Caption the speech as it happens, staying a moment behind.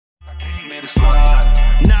let it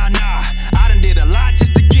slide. Nah, I done did a lot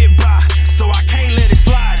just to get by, so I can't let it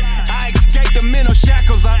slide. I escaped the mental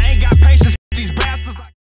shackles, I ain't got patience with these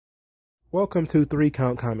bastards. Welcome to 3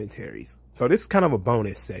 Count Commentaries. So this is kind of a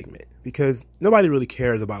bonus segment because nobody really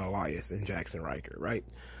cares about Elias and Jaxson Ryker, right?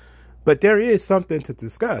 But there is something to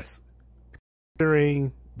discuss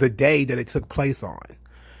during the day that it took place on.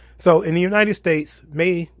 So in the United States,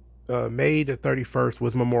 May the 31st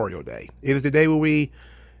was Memorial Day. It is the day where we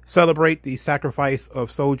celebrate the sacrifice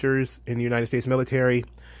of soldiers in the United States military.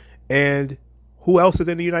 And who else is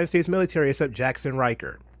in the United States military except Jaxson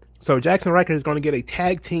Ryker? So Jaxson Ryker is going to get a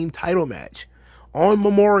tag team title match on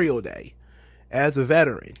Memorial Day as a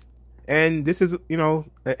veteran. And this is, you know,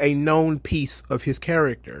 a known piece of his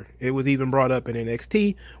character. It was even brought up in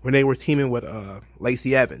NXT when they were teaming with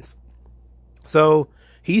Lacey Evans. So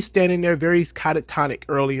he's standing there very catatonic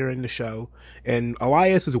earlier in the show. And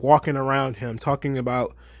Elias is walking around him talking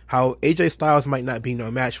about how AJ Styles might not be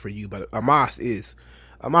no match for you, but Amos is.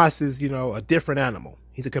 Amos is, you know, a different animal.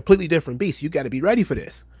 He's a completely different beast. You got to be ready for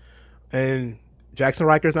this. And Jaxson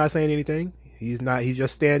Ryker's not saying anything. He's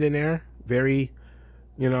just standing there, very,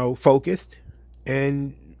 you know, focused.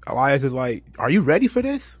 And Elias is like, "Are you ready for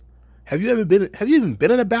this? Have you even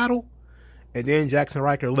been in a battle?" And then Jaxson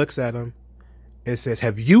Ryker looks at him and says,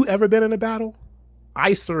 "Have you ever been in a battle?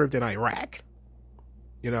 I served in Iraq."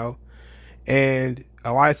 You know? And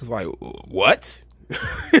Elias is like, "What?"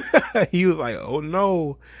 He was like, "Oh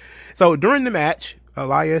no." So during the match,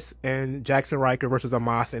 Elias and Jaxson Ryker versus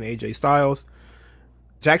Amos and AJ Styles,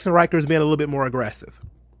 Jaxson Ryker is being a little bit more aggressive.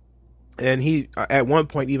 And he, at one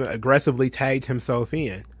point, even aggressively tagged himself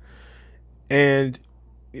in. And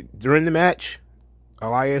during the match,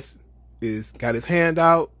 Elias got his hand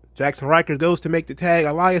out. Jaxson Ryker goes to make the tag.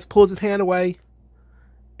 Elias pulls his hand away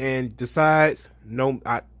and decides, "No,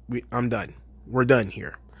 I'm done. We're done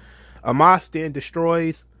here." Amos then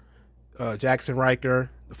destroys Jaxson Ryker.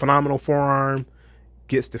 The phenomenal forearm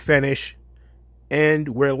gets the finish. And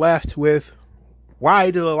we're left with,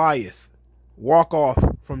 why did Elias walk off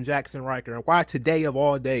from Jaxson Ryker? And why today of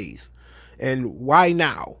all days? And why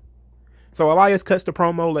now? So Elias cuts the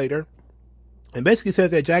promo later and basically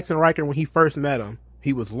says that Jaxson Ryker, when he first met him,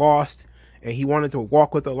 he was lost and he wanted to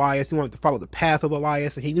walk with Elias. He wanted to follow the path of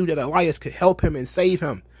Elias, and he knew that Elias could help him and save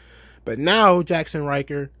him. But now Jaxson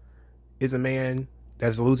Ryker is a man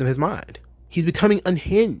that's losing his mind. He's becoming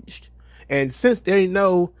unhinged. And since they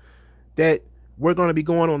know that we're going to be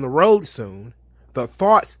going on the road soon, the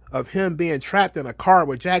thought of him being trapped in a car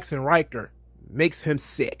with Jaxson Ryker makes him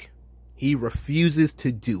sick. He refuses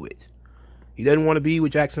to do it. He doesn't want to be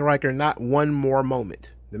with Jaxson Ryker not one more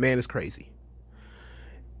moment. The man is crazy.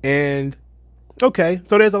 And, okay,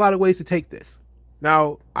 so there's a lot of ways to take this.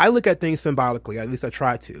 Now, I look at things symbolically, at least I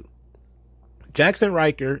try to. Jaxson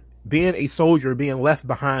Ryker, being a soldier, being left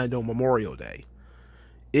behind on Memorial Day,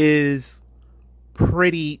 is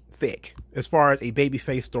pretty thick as far as a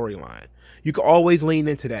babyface storyline. You can always lean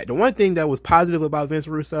into that. The one thing that was positive about Vince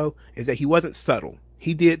Russo is that he wasn't subtle.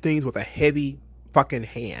 He did things with a heavy fucking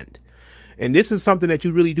hand. And this is something that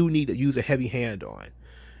you really do need to use a heavy hand on.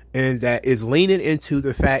 And that is leaning into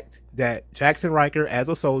the fact that Jaxson Ryker, as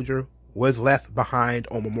a soldier, was left behind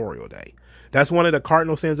on Memorial Day. That's one of the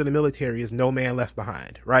cardinal sins of the military, is no man left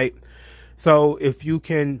behind, right? So if you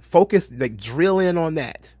can focus, like drill in on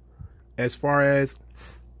that, as far as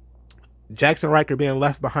Jaxson Ryker being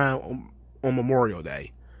left behind on Memorial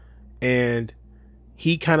Day, and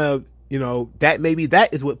he kind of, you know, that maybe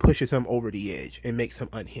that is what pushes him over the edge and makes him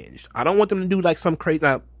unhinged. I don't want them to do like some crazy.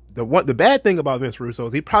 Now, the bad thing about Vince Russo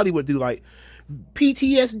is he probably would do like,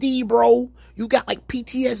 "PTSD, bro. You got like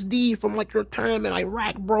PTSD from like your time in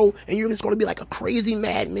Iraq, bro. And you're just going to be like a crazy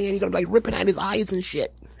madman. You're going to be like ripping out his eyes and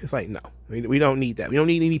shit." It's like, no, we don't need that. We don't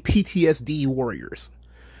need any PTSD warriors.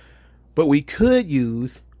 But we could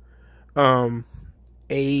use a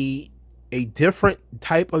different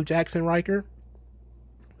type of Jaxson Ryker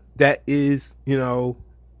that is, you know,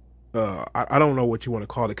 I don't know what you want to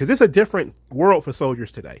call it, because it's a different world for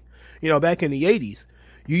soldiers today. You know, back in the 80s,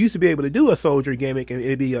 you used to be able to do a soldier gimmick and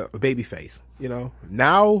it'd be a baby face. You know,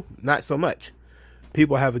 now, not so much.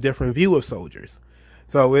 People have a different view of soldiers.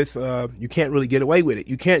 So it's, you can't really get away with it.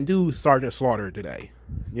 You can't do Sergeant Slaughter today.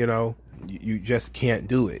 You know, you just can't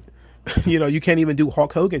do it. You know, you can't even do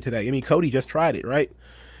Hulk Hogan today. I mean, Cody just tried it, right?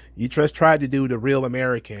 You just tried to do the Real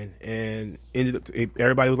American, and ended up,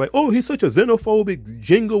 everybody was like, "Oh, he's such a xenophobic,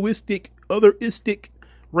 jingoistic, otheristic,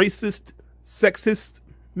 racist, sexist,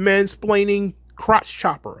 mansplaining crotch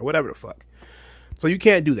chopper," or whatever the fuck. So you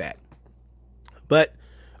can't do that. But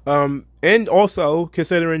and also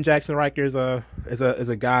considering Jaxson Ryker is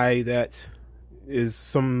a guy that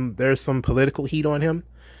there's some political heat on him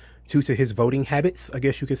due to his voting habits, I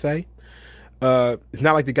guess you could say. It's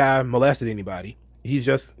not like the guy molested anybody. He's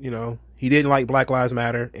just, you know, he didn't like Black Lives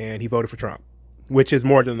Matter and he voted for Trump, which is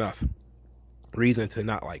more than enough reason to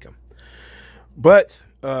not like him. But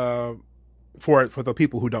for the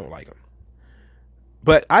people who don't like him.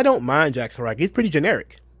 But I don't mind Jaxson Ryker. He's pretty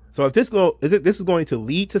generic. So if this is going to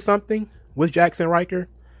lead to something with Jaxson Ryker,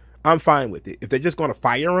 I'm fine with it. If they're just going to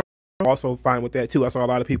fire him, I'm also fine with that too. I saw a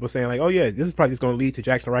lot of people saying like, oh yeah, this is probably just going to lead to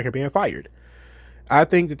Jaxson Ryker being fired. I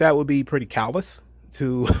think that would be pretty callous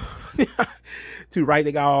to to write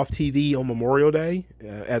the guy off TV on Memorial Day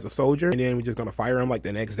as a soldier, and then we're just going to fire him like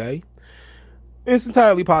the next day. It's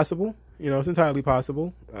entirely possible. You know, it's entirely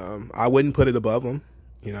possible. I wouldn't put it above him.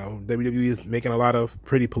 You know, WWE is making a lot of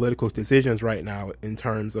pretty political decisions right now in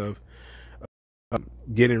terms of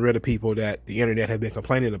getting rid of people that the internet has been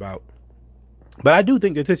complaining about. But I do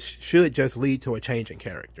think that this should just lead to a change in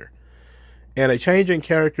character. And a change in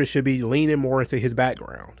character should be leaning more into his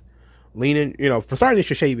background. Leaning, you know, for starters, he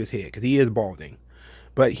should shave his head because he is balding.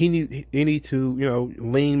 But he need to, you know,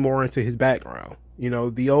 lean more into his background. You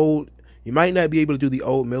know, you might not be able to do the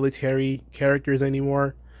old military characters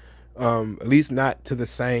anymore. At least not to the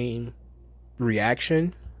same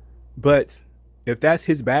reaction. But if that's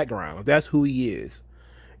his background, if that's who he is,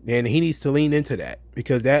 then he needs to lean into that,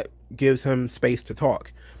 because that gives him space to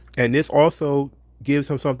talk. And this also gives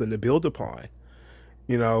him something to build upon,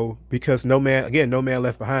 you know, because no man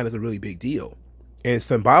left behind is a really big deal. And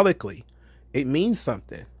symbolically, it means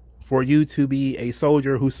something for you to be a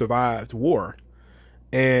soldier who survived war.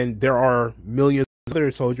 And there are millions of other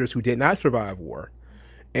soldiers who did not survive war.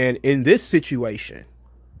 And in this situation,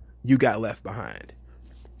 you got left behind.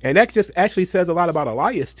 And that just actually says a lot about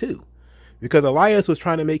Elias too, because Elias was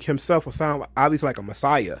trying to make himself sound obviously like a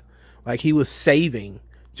messiah, like he was saving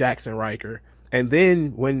Jaxson Ryker. And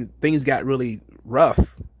then when things got really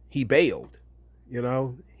rough, he bailed. You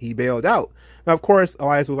know, he bailed out. Now, of course,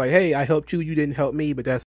 Elias was like, hey, I helped you. You didn't help me. But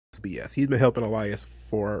that's BS. He's been helping Elias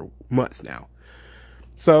for months now.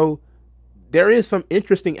 So there is some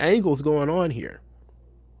interesting angles going on here.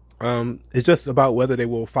 It's just about whether they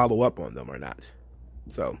will follow up on them or not.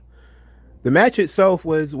 So the match itself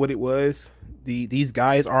was what it was. These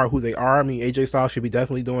guys are who they are. I mean, AJ Styles should be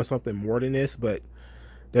definitely doing something more than this, but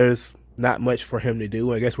there's not much for him to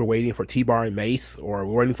do. I guess we're waiting for T-Bar and Mace, or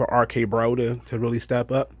we're waiting for RK Bro to really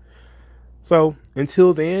step up. So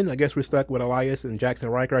until then, I guess we're stuck with Elias and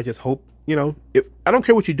Jaxson Ryker. I just hope, you know, I don't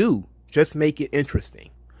care what you do, just make it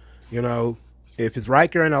interesting. You know, if it's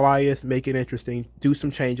Ryker and Elias, make it interesting. Do some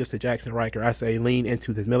changes to Jaxson Ryker. I say lean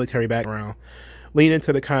into his military background. Lean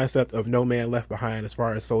into the concept of no man left behind as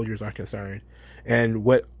far as soldiers are concerned. And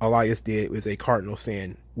what Elias did was a cardinal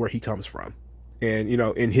sin where he comes from. And, you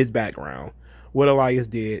know, in his background, what Elias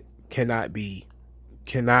did cannot be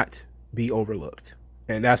overlooked.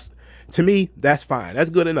 And that's, to me, that's fine. That's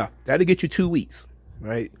good enough. That'll get you 2 weeks,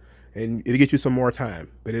 right? And it'll get you some more time.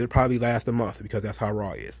 But it'll probably last a month, because that's how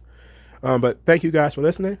Raw is. But thank you guys for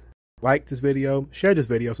listening. Like this video, share this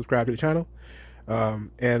video, subscribe to the channel.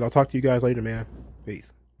 And I'll talk to you guys later, man.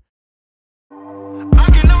 Peace.